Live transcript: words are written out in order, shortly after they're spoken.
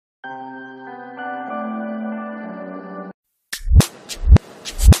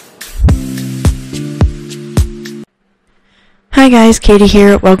Hi guys, Katie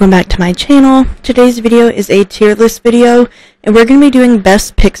here. Welcome back to my channel. Today's video is a tier list video, and we're going to be doing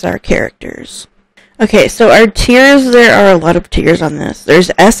best Pixar characters. Okay, so our tiers, there are a lot of tiers on this. There's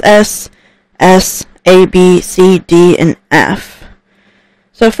SS, S, A, B, C, D, and F.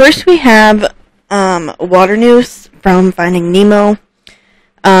 So first we have Waternoose from Finding Nemo.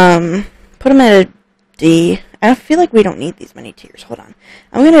 Put him at a D. I feel like we don't need these many tiers. Hold on.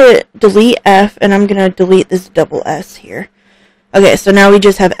 I'm going to delete F, and I'm going to delete this double S here. Okay, so now we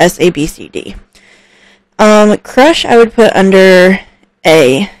just have S, A, B, C, D. Crush I would put under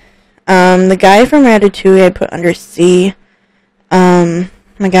A. The guy from Ratatouille I put under C. Oh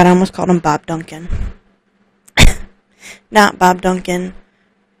my god, I almost called him Bob Duncan. Not Bob Duncan.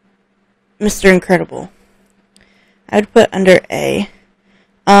 Mr. Incredible. I would put under A.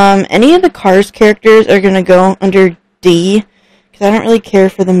 Any of the Cars characters are going to go under D, because I don't really care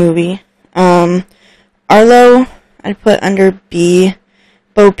for the movie. Arlo I'd put under B.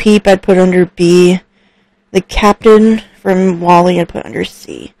 Bo Peep I'd put under B. The Captain from WALL-E I'd put under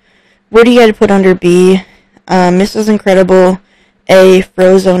C. Woody I'd put under B. Mrs. Incredible A.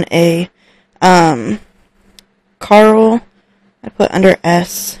 Frozone A. Carl I'd put under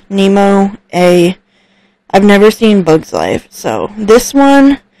S. Nemo A. I've never seen Bug's Life, so this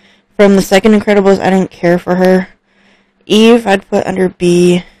one from the second Incredibles, I didn't care for her. Eve I'd put under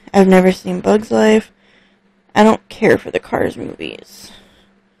B. I've never seen Bug's Life. I don't care for the Cars movies.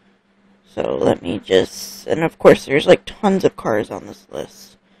 So let me just... And of course there's like tons of Cars on this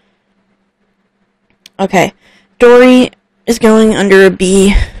list. Okay. Dory is going under a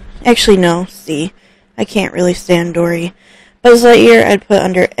B. Actually no, C. I can't really stand Dory. Buzz Lightyear I'd put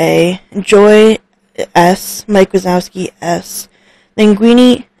under A. Joy S. Mike Wazowski S.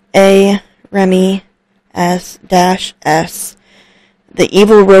 Linguini A. Remy S. Dash S. The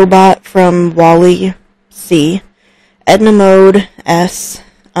Evil Robot from WALL-E C. Edna Mode S.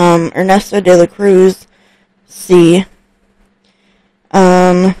 Ernesto de la Cruz C.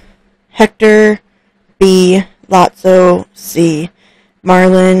 Hector B. Lotso C.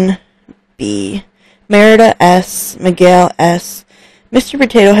 Marlin B. Merida S. Miguel S. Mr.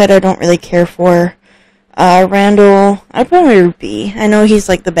 Potato Head I don't really care for. Randall I'd put him under B. I know he's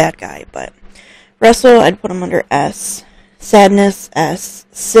like the bad guy, but Russell I'd put him under S. Sadness S.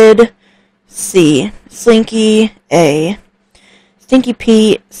 Sid C. Slinky A. Stinky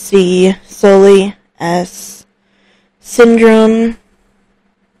Pete C. Sully S. Syndrome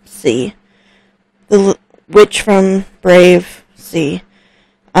C. The Witch from Brave C.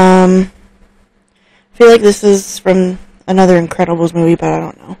 I feel like this is from another Incredibles movie, but I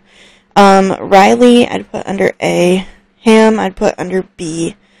don't know. Riley I'd put under A. Ham I'd put under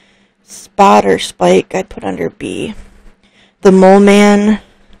B. Spot or Spike I'd put under B. The Mole Man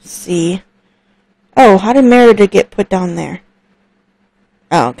C. Oh, how did Merida get put down there?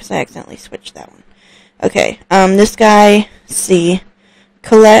 Oh, because I accidentally switched that one. Okay, this guy, C.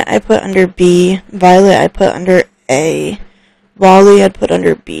 Colette, I put under B. Violet, I put under A. Wally, I'd put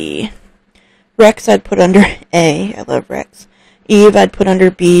under B. Rex, I'd put under A. I love Rex. Eve, I'd put under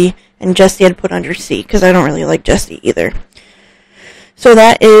B. And Jessie, I'd put under C, because I don't really like Jessie either. So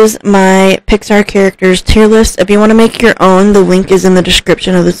that is my Pixar characters tier list. If you want to make your own, the link is in the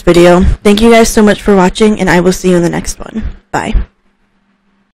description of this video. Thank you guys so much for watching, and I will see you in the next one. Bye.